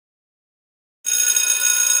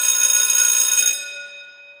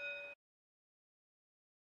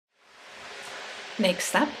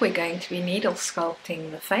Next up, we're going to be needle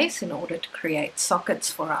sculpting the face in order to create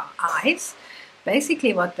sockets for our eyes.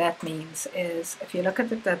 Basically what that means is, if you look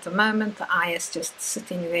at it at the moment, the eye is just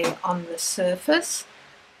sitting there on the surface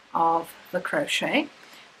of the crochet.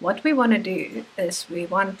 What we want to do is we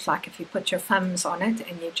want, like if you put your thumbs on it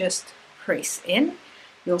and you just press in,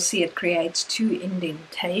 you'll see it creates two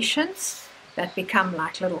indentations that become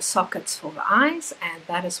like little sockets for the eyes, and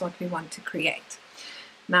that is what we want to create.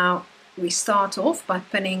 Now, we start off by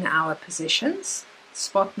pinning our positions.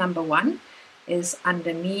 Spot number 1 is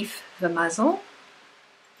underneath the muzzle,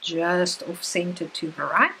 just off-centered to the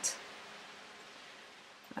right,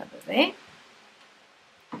 over there.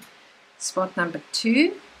 Spot number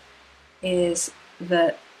 2 is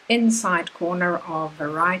the inside corner of the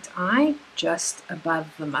right eye, just above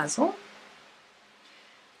the muzzle.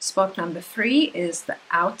 Spot number 3 is the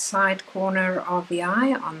outside corner of the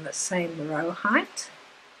eye on the same row height.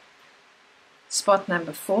 Spot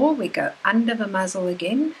number 4, we go under the muzzle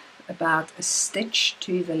again, about a stitch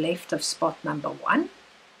to the left of spot number 1.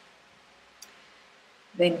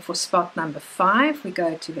 Then for spot number 5, we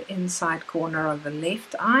go to the inside corner of the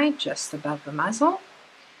left eye, just above the muzzle.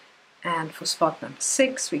 And for spot number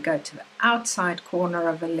 6, we go to the outside corner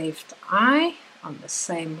of the left eye on the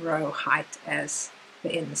same row height as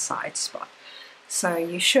the inside spot. So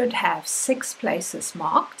you should have 6 places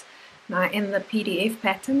marked. Now in the PDF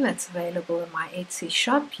pattern that's available in my Etsy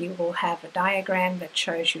shop, you will have a diagram that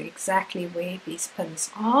shows you exactly where these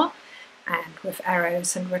pins are, and with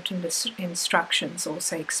arrows and written instructions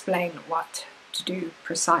also explain what to do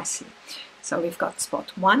precisely. So we've got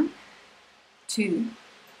spot 1, 2,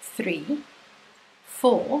 3,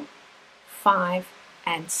 4, 5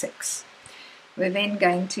 and 6. We're then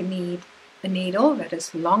going to need a needle that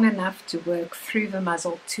is long enough to work through the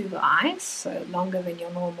muzzle to the eyes, so longer than your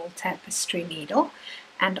normal tapestry needle,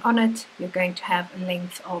 and on it you're going to have a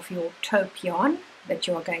length of your taupe yarn that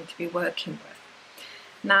you're going to be working with.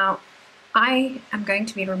 Now I am going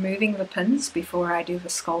to be removing the pins before I do the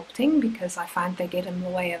sculpting because I find they get in the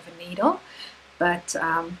way of the needle, but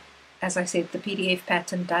as I said, the PDF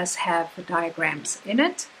pattern does have the diagrams in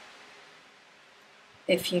it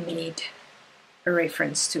if you need a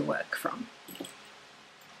reference to work from.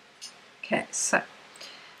 Okay, so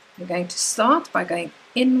we're going to start by going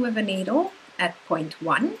in with a needle at point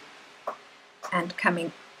 1 and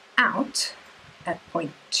coming out at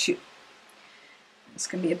point 2. It's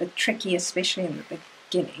going to be a bit tricky, especially in the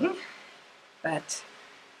beginning, but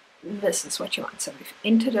this is what you want. So we've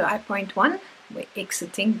entered at point 1, we're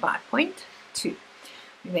exiting by point 2.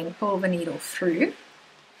 We then pull the needle through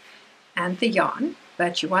and the yarn,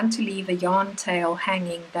 but you want to leave a yarn tail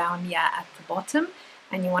hanging down here at the bottom,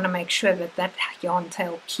 and you want to make sure that that yarn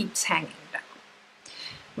tail keeps hanging down.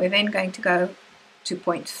 We're then going to go to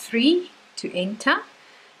point 3 to enter,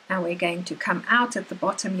 and we're going to come out at the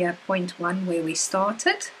bottom here, point 1 where we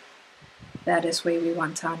started. That is where we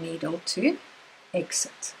want our needle to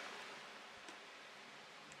exit.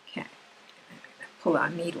 Okay, pull our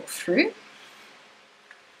needle through.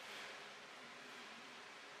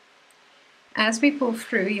 As we pull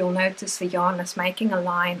through, you'll notice the yarn is making a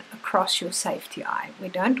line across your safety eye. We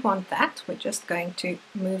don't want that. We're just going to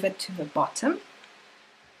move it to the bottom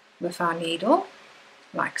with our needle,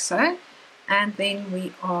 like so. And then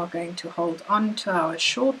we are going to hold on to our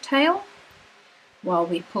short tail while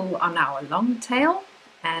we pull on our long tail.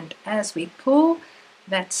 And as we pull,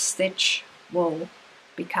 that stitch will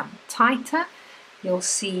become tighter. You'll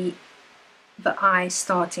see the eye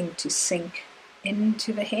starting to sink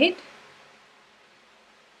into the head,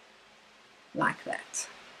 like that.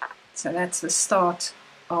 So that's the start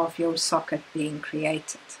of your socket being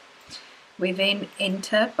created. We then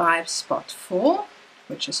enter by spot 4,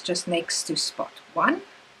 which is just next to spot 1,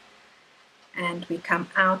 and we come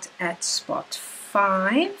out at spot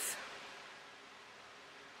 5,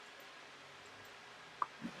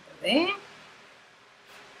 over there,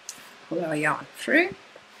 pull our yarn through.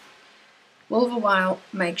 All the while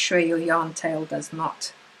make sure your yarn tail does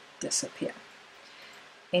not disappear.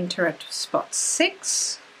 Enter at spot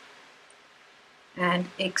 6 and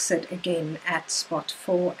exit again at spot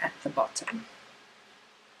 4 at the bottom.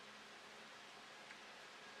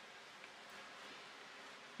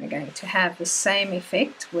 We're going to have the same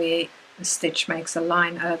effect where the stitch makes a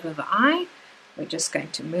line over the eye. We're just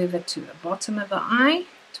going to move it to the bottom of the eye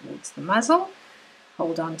towards the muzzle,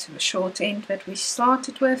 hold on to the short end that we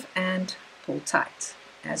started with and pull tight.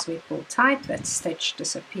 As we pull tight, that stitch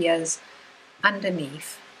disappears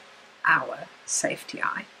underneath our safety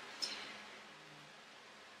eye.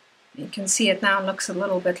 You can see it now looks a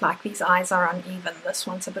little bit like these eyes are uneven. This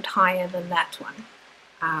one's a bit higher than that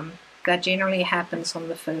one. That generally happens on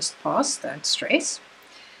the first pass, don't stress.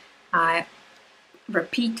 I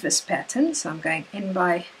repeat this pattern, so I'm going in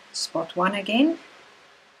by spot 1 again,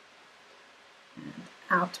 and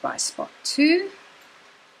out by spot 2.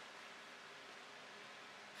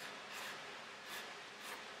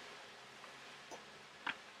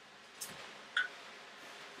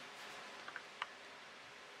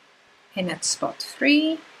 In at spot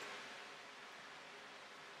 3,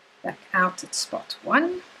 back out at spot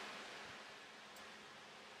 1,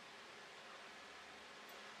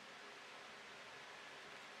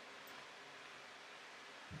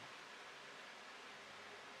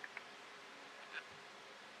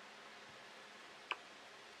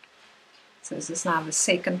 so this is now the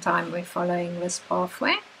second time we're following this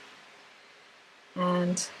pathway,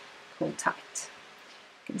 and pull tight.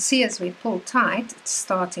 You can see as we pull tight, it's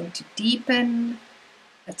starting to deepen,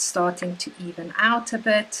 it's starting to even out a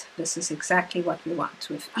bit. This is exactly what we want.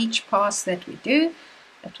 With each pass that we do,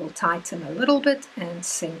 it will tighten a little bit and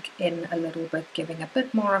sink in a little bit, giving a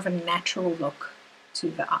bit more of a natural look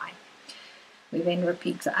to the eye. We then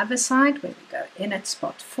repeat the other side, where we go in at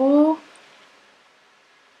spot 4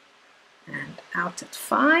 and out at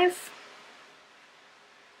 5.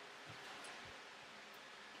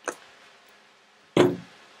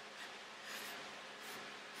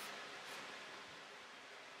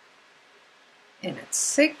 In at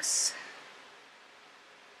 6,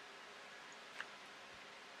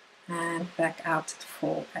 and back out at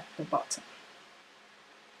 4 at the bottom.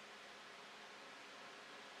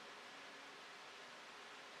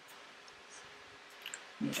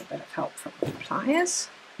 Need a bit of help from the pliers.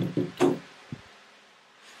 And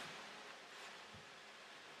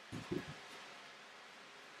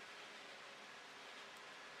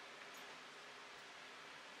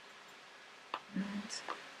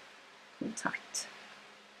pull tight.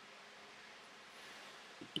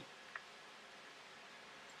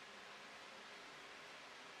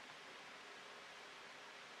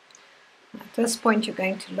 At this point, you're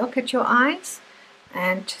going to look at your eyes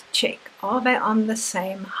and check, are they on the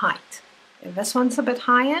same height? If this one's a bit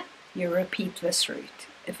higher, you repeat this route.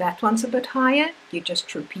 If that one's a bit higher, you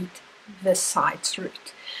just repeat this side's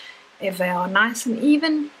route. If they are nice and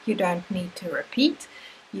even, you don't need to repeat.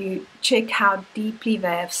 You check how deeply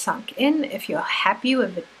they have sunk in. If you're happy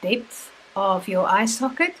with the depth of your eye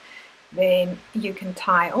socket, then you can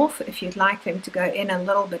tie off. If you'd like them to go in a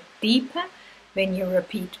little bit deeper, then you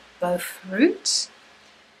repeat both routes.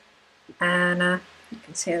 And you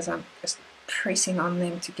can see as I'm just pressing on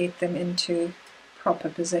them to get them into proper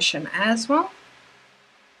position as well,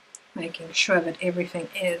 making sure that everything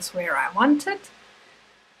is where I want it.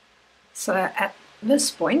 So at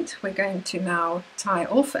this point, we're going to now tie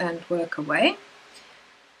off and work away.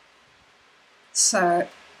 So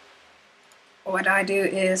what I do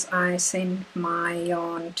is I send my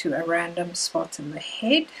yarn to a random spot in the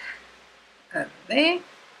head, over there.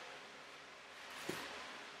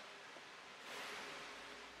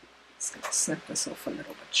 Just going to snip this off a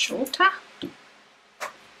little bit shorter.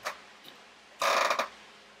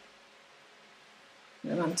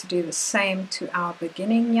 We want to do the same to our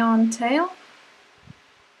beginning yarn tail.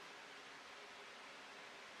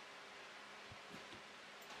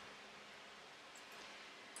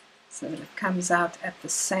 So that it comes out at the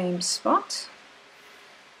same spot.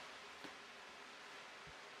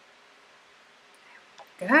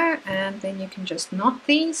 There we go, and then you can just knot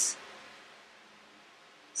these,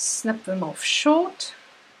 snip them off short,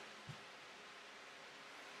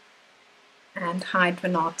 and hide the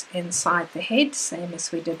knot inside the head, same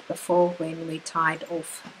as we did before when we tied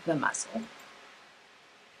off the muzzle.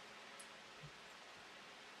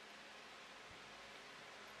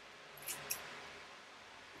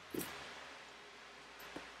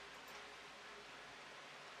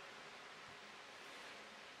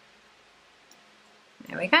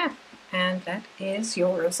 There we go, and that is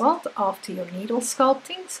your result after your needle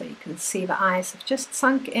sculpting. So you can see the eyes have just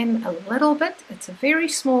sunk in a little bit. It's a very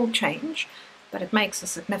small change, but it makes a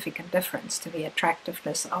significant difference to the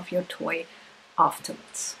attractiveness of your toy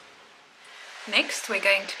afterwards. Next, we're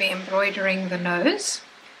going to be embroidering the nose.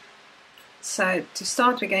 So to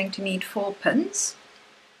start, we're going to need 4 pins.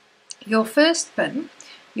 Your first pin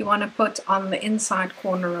you want to put on the inside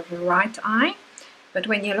corner of the right eye. But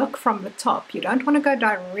when you look from the top, you don't want to go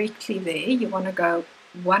directly there. You want to go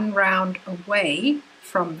one round away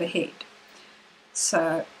from the head.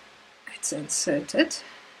 So it's inserted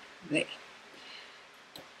there.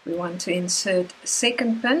 We want to insert a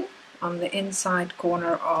second pin on the inside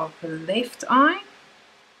corner of the left eye.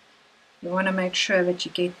 You want to make sure that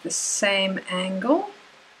you get the same angle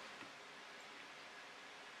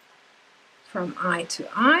from eye to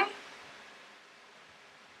eye.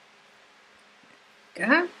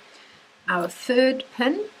 Go. Our third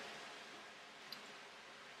pin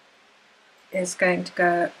is going to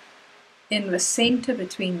go in the center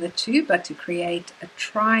between the two, but to create a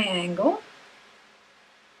triangle.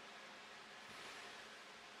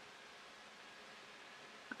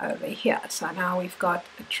 Over here. So now we've got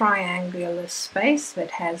a triangular space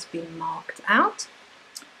that has been marked out.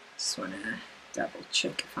 Just want to double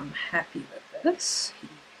check if I'm happy with this.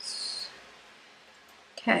 Yes.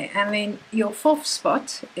 Okay, and then your fourth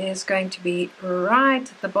spot is going to be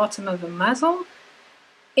right at the bottom of the muzzle,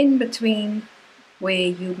 in between where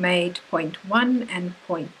you made point 1 and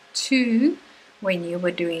point 2 when you were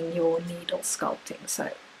doing your needle sculpting.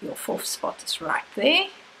 So your fourth spot is right there.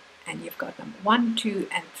 And you've got number 1, 2,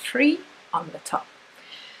 and 3 on the top.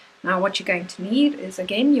 Now what you're going to need is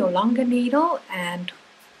again your longer needle and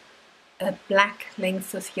a black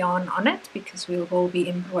length of yarn on it, because we will be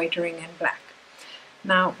embroidering in black.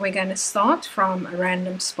 Now we're going to start from a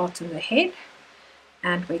random spot in the head,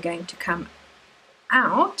 and we're going to come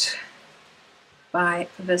out by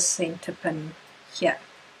the center pin here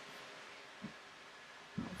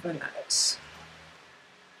of the nose.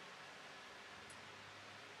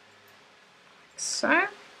 So,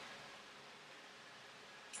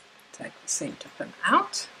 take the center pin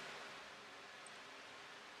out.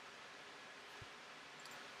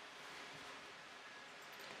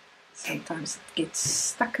 Sometimes it gets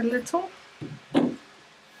stuck a little.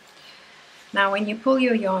 Now when you pull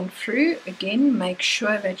your yarn through, again make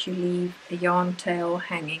sure that you leave a yarn tail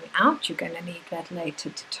hanging out. You're going to need that later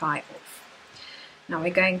to tie off. Now we're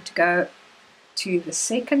going to go to the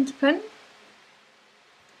second pin,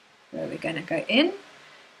 where we're going to go in,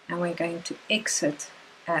 and we're going to exit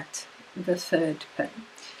at the third pin.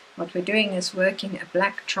 What we're doing is working a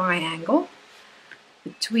black triangle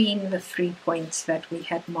between the 3 points that we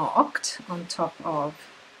had marked on top of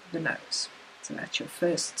the nose. So that's your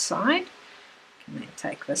first side. You can then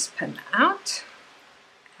take this pin out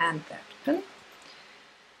and that pin.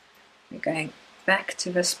 We're going back to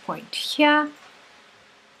this point here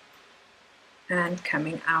and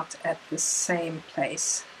coming out at the same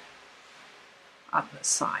place on the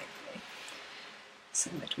side there, so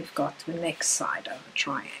that we've got the next side of the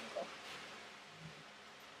triangle.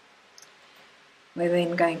 We're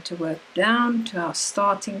then going to work down to our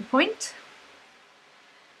starting point,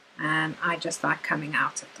 and I just like coming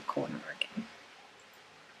out at the corner again.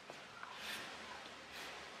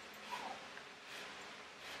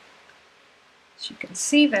 As you can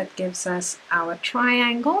see, that gives us our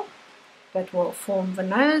triangle that will form the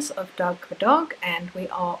nose of Dog the Dog, and we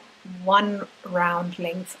are 1 round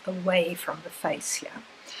length away from the face here.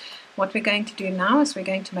 What we're going to do now is we're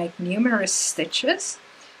going to make numerous stitches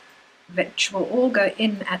which will all go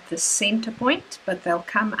in at the center point, but they'll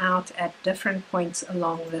come out at different points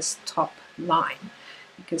along this top line,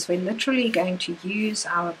 because we're literally going to use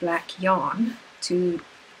our black yarn to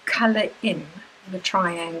color in the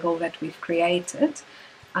triangle that we've created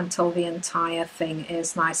until the entire thing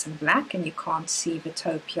is nice and black and you can't see the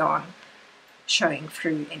taupe yarn showing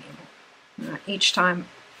through anymore. Each time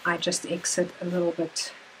I just exit a little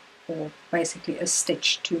bit, or basically a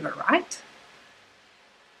stitch to the right.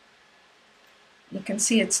 You can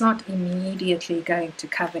see it's not immediately going to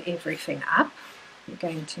cover everything up. You're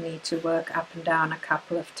going to need to work up and down a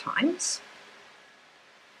couple of times.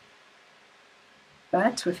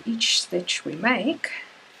 But with each stitch we make,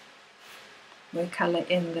 we color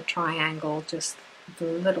in the triangle just the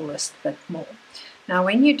littlest bit more. Now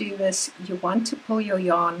when you do this, you want to pull your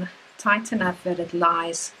yarn tight enough that it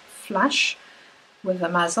lies flush with the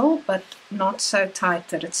muzzle, but not so tight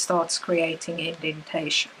that it starts creating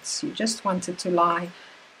indentations. You just want it to lie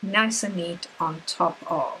nice and neat on top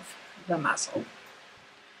of the muzzle.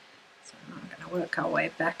 So now I'm going to work our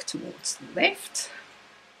way back towards the left.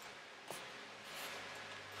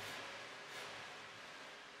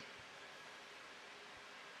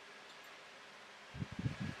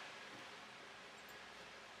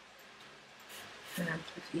 And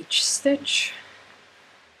with each stitch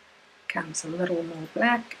comes a little more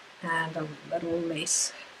black and a little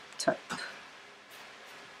less taupe.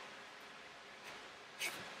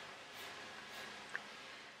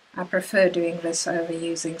 I prefer doing this over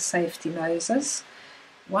using safety noses.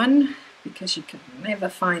 1, because you can never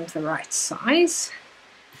find the right size,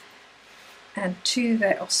 and 2,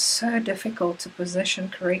 they are so difficult to position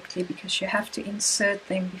correctly because you have to insert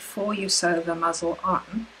them before you sew the muzzle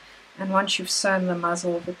on. And once you've sewn the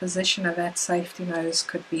muzzle, the position of that safety nose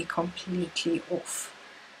could be completely off.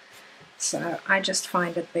 So I just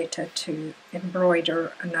find it better to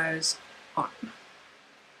embroider a nose on.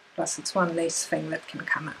 Plus it's one less thing that can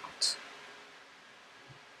come out.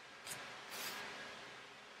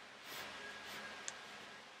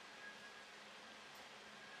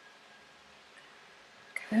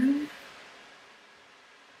 go.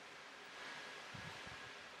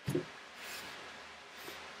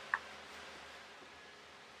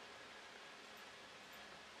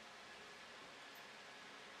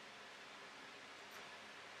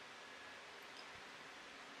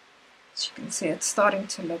 As you can see, it's starting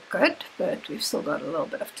to look good, but we've still got a little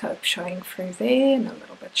bit of taupe showing through there and a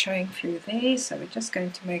little bit showing through there, so we're just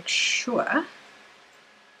going to make sure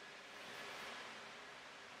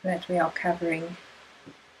that we are covering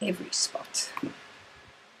every spot.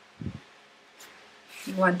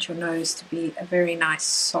 You want your nose to be a very nice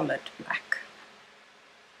solid black.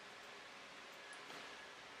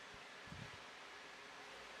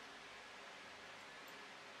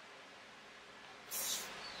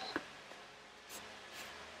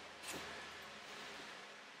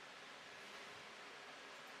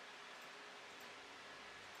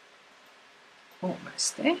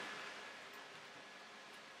 Almost there.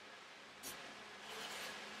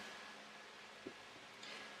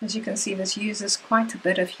 As you can see, this uses quite a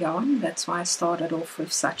bit of yarn. That's why I started off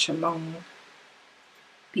with such a long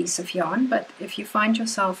piece of yarn. But if you find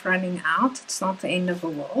yourself running out, it's not the end of the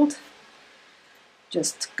world.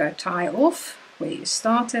 Just go tie off where you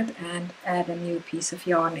started and add a new piece of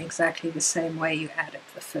yarn exactly the same way you added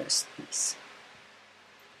the first piece.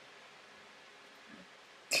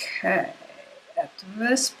 Okay, at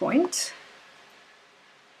this point,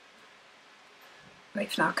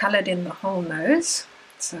 we've now coloured in the whole nose.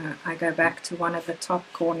 So I go back to one of the top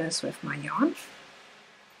corners with my yarn.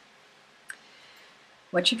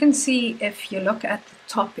 What you can see if you look at the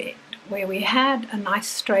top end, where we had a nice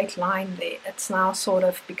straight line there, it's now sort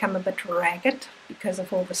of become a bit ragged because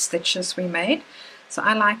of all the stitches we made. So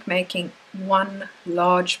I like making one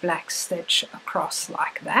large black stitch across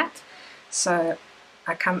like that. So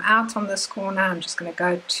I come out on this corner, I'm just going to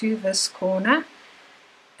go to this corner,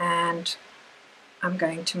 and I'm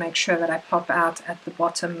going to make sure that I pop out at the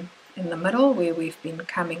bottom in the middle where we've been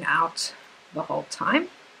coming out the whole time.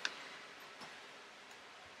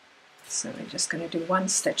 So we're just going to do one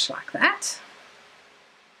stitch like that.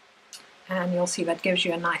 And you'll see that gives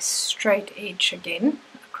you a nice straight edge again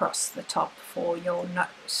across the top for your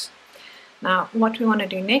nose. Now what we want to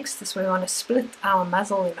do next is we want to split our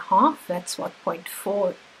muzzle in half. That's what point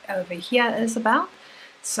 4 over here is about.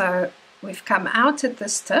 So we've come out at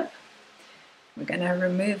this tip. We're going to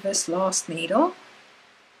remove this last needle.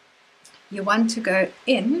 You want to go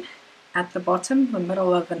in at the bottom, the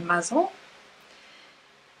middle of the muzzle,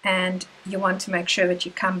 and you want to make sure that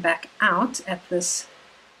you come back out at this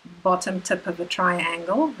bottom tip of the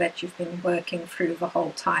triangle that you've been working through the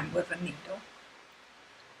whole time with a needle.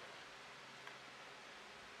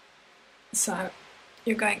 So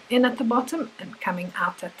you're going in at the bottom and coming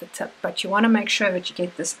out at the tip, but you want to make sure that you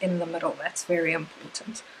get this in the middle. That's very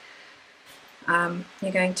important.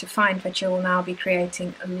 You're going to find that you'll now be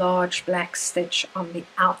creating a large black stitch on the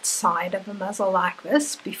outside of the muzzle like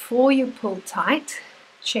this. Before you pull tight,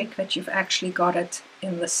 check that you've actually got it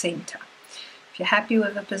in the center. If you're happy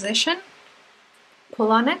with the position,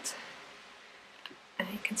 pull on it, and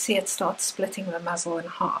you can see it starts splitting the muzzle in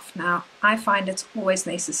half. Now, I find it's always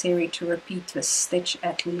necessary to repeat this stitch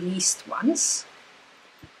at least once,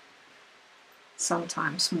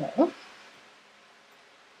 sometimes more.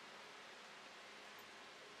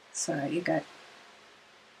 So you go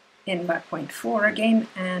in by point 4 again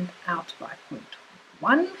and out by point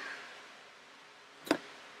 1.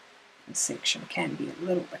 This section can be a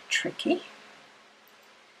little bit tricky.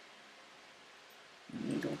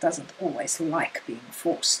 The needle doesn't always like being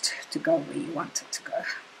forced to go where you want it to go.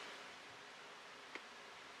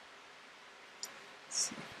 Let's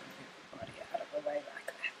see if we move the body out of the way like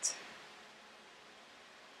that.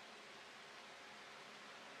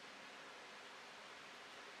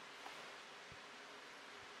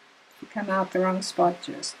 If you come out the wrong spot,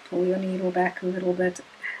 just pull your needle back a little bit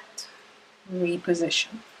and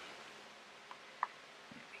reposition.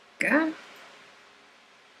 There we go.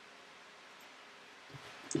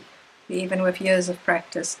 Even with years of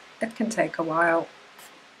practice, it can take a while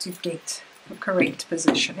to get the correct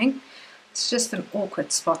positioning. It's just an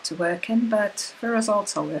awkward spot to work in, but the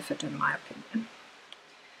results are worth it in my opinion.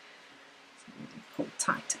 So pull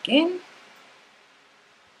tight again.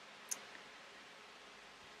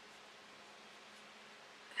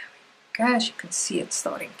 There we go. As you can see, it's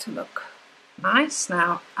starting to look nice.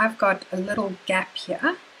 Now I've got a little gap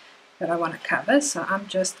here that I want to cover, so I'm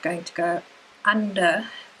just going to go under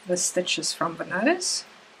the stitches from the nose,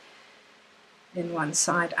 in one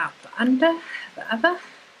side, out the under, the other.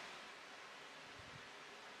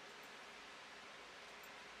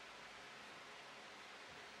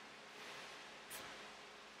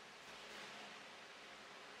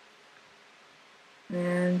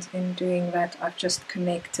 And in doing that, I've just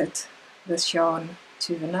connected this yarn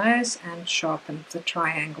to the nose and sharpened the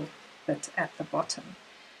triangle bit at the bottom.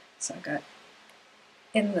 So I go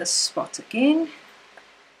in this spot again,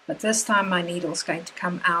 but this time my needle is going to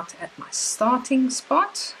come out at my starting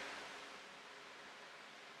spot,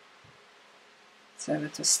 so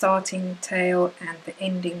that the starting tail and the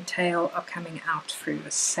ending tail are coming out through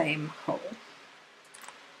the same hole.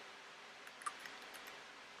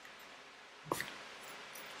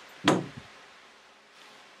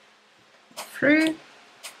 Through.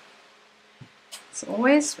 As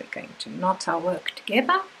always, we're going to knot our work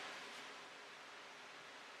together.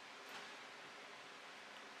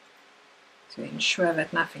 To ensure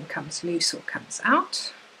that nothing comes loose or comes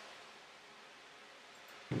out.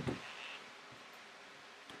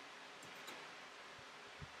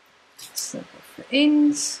 Snip off the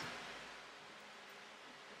ends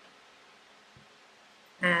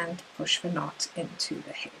and push the knot into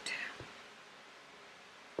the head.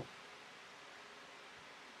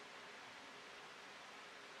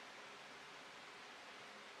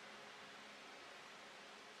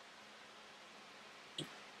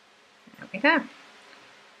 There we go.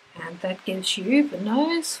 And that gives you the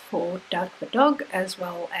nose for Doug the dog, as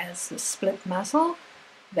well as the split muzzle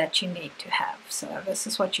that you need to have. So this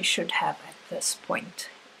is what you should have at this point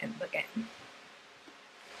in the game.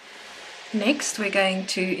 Next we're going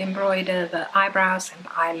to embroider the eyebrows and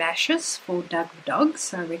eyelashes for Doug the dog.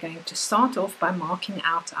 So we're going to start off by marking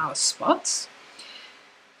out our spots.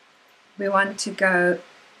 We want to go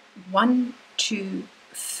 1, 2,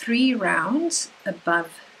 3 rounds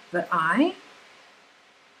above the eye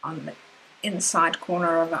on the inside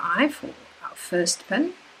corner of the eye for our first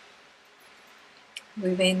pin.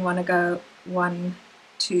 We then want to go 1,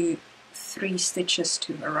 2, 3 stitches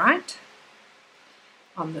to the right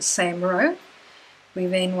on the same row. We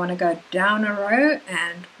then want to go down a row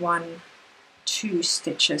and 1, 2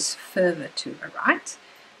 stitches further to the right.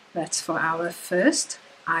 That's for our first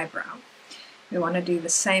eyebrow. We want to do the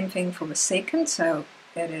same thing for the second, so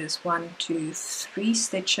it is 1, 2, 3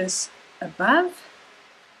 stitches above.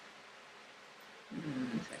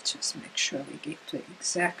 Let's just make sure we get the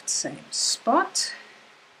exact same spot.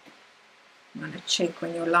 You want to check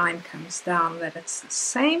when your line comes down that it's the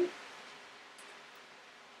same.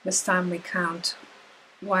 This time we count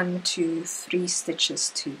 1, 2, 3 stitches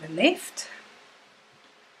to the left.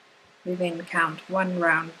 We then count 1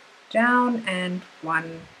 round down and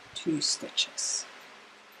 1, 2 stitches.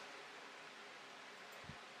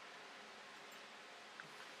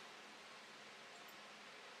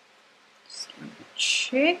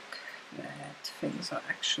 Check that things are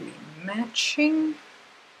actually matching.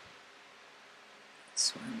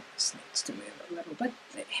 This one just needs to move a little bit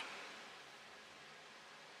there.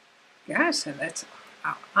 Yeah, so that's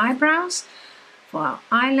our eyebrows. For our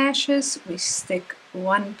eyelashes, we stick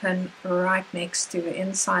 1 pin right next to the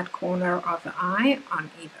inside corner of the eye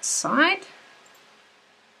on either side.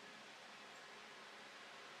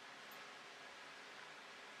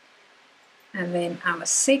 And then our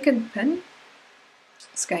second pin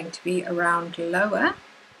is going to be around lower,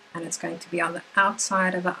 and it's going to be on the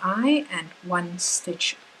outside of the eye and 1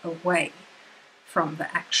 stitch away from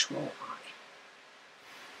the actual eye.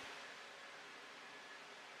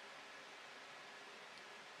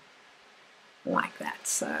 Like that.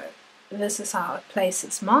 So this is our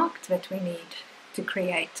places marked that we need to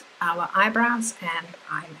create our eyebrows and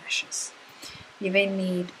eyelashes. You then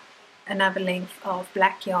need another length of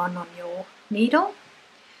black yarn on your needle.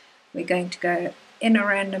 We're going to go in a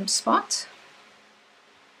random spot,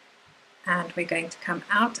 and we're going to come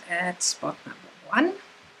out at spot number 1,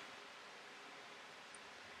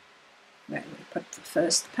 where we put the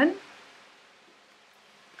first pin.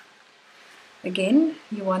 Again,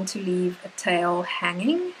 you want to leave a tail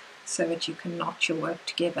hanging so that you can knot your work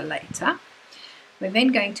together later. We're then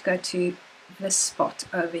going to go to this spot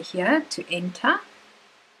over here to enter.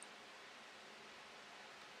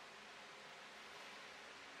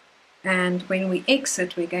 And when we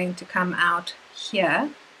exit, we're going to come out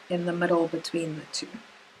here in the middle between the two.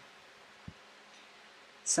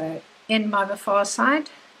 So in by the far side,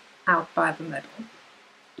 out by the middle.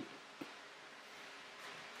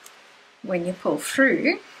 When you pull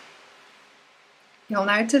through, you'll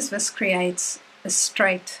notice this creates a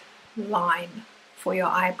straight line for your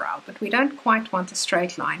eyebrow, but we don't quite want a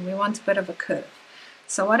straight line, we want a bit of a curve.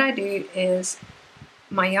 So what I do is,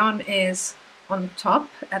 my yarn is on top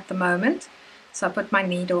at the moment, so I put my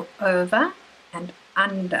needle over and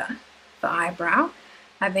under the eyebrow.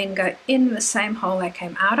 I then go in the same hole I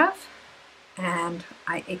came out of, and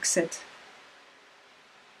I exit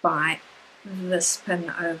by this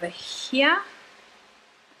pin over here,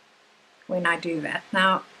 when I do that.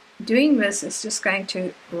 Now, doing this is just going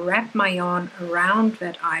to wrap my yarn around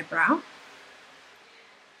that eyebrow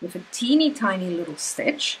with a teeny tiny little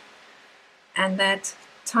stitch, and that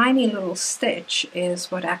tiny little stitch is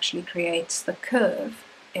what actually creates the curve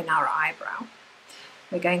in our eyebrow.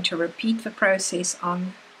 We're going to repeat the process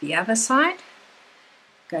on the other side.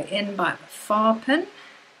 Go in by the far pin,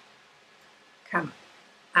 come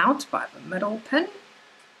out by the middle pin,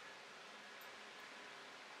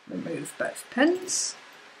 remove both pins,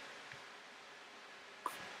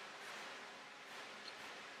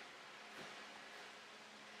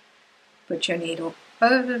 put your needle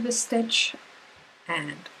over the stitch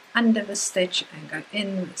and under the stitch and go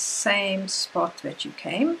in the same spot that you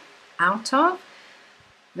came out of.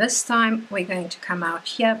 This time we're going to come out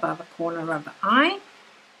here by the corner of the eye.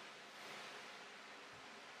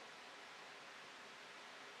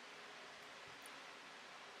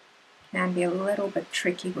 Can be a little bit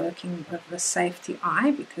tricky working with the safety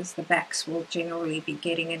eye because the backs will generally be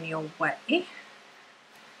getting in your way. There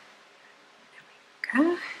we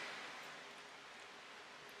go.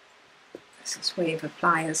 This is where the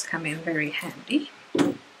pliers come in very handy.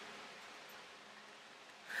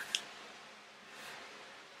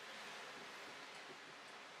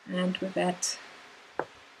 And with that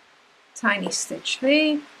tiny stitch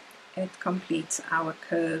there, it completes our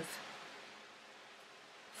curve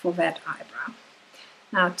for that eyebrow.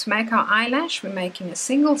 Now, to make our eyelash, we're making a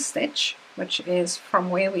single stitch, which is from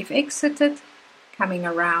where we've exited, coming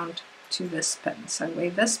around to this pin. So where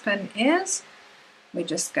this pin is, we're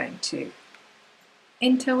just going to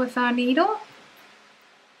enter with our needle.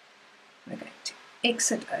 We're going to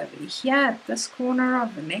exit over here at this corner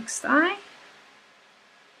of the next eye.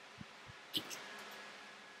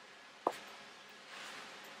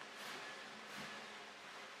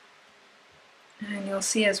 And you'll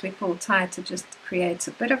see as we pull tight, it just creates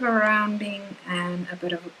a bit of a rounding and a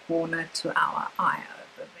bit of a corner to our eye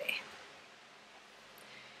over there.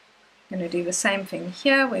 I'm going to do the same thing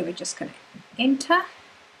here, where we're just going to enter,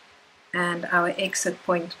 and our exit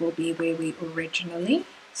point will be where we originally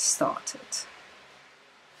started.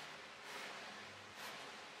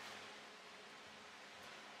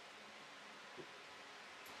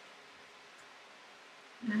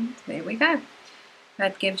 And there we go.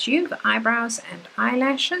 That gives you the eyebrows and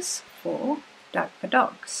eyelashes for Doug the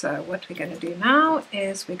dog. So what we're going to do now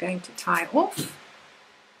is we're going to tie off.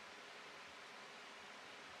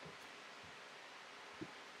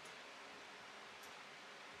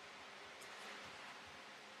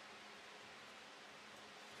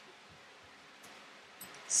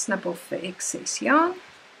 Snip off the excess yarn.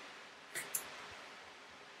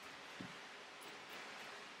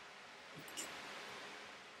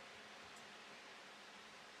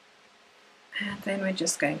 And then we're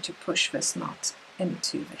just going to push this knot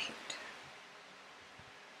into the head.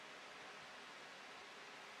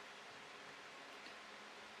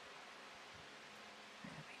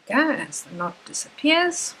 There we go, as the knot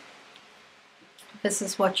disappears. This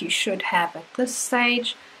is what you should have at this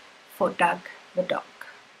stage for Doug the dog.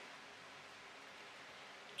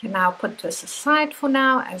 You can now put this aside for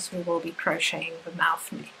now, as we will be crocheting the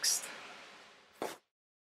mouth next.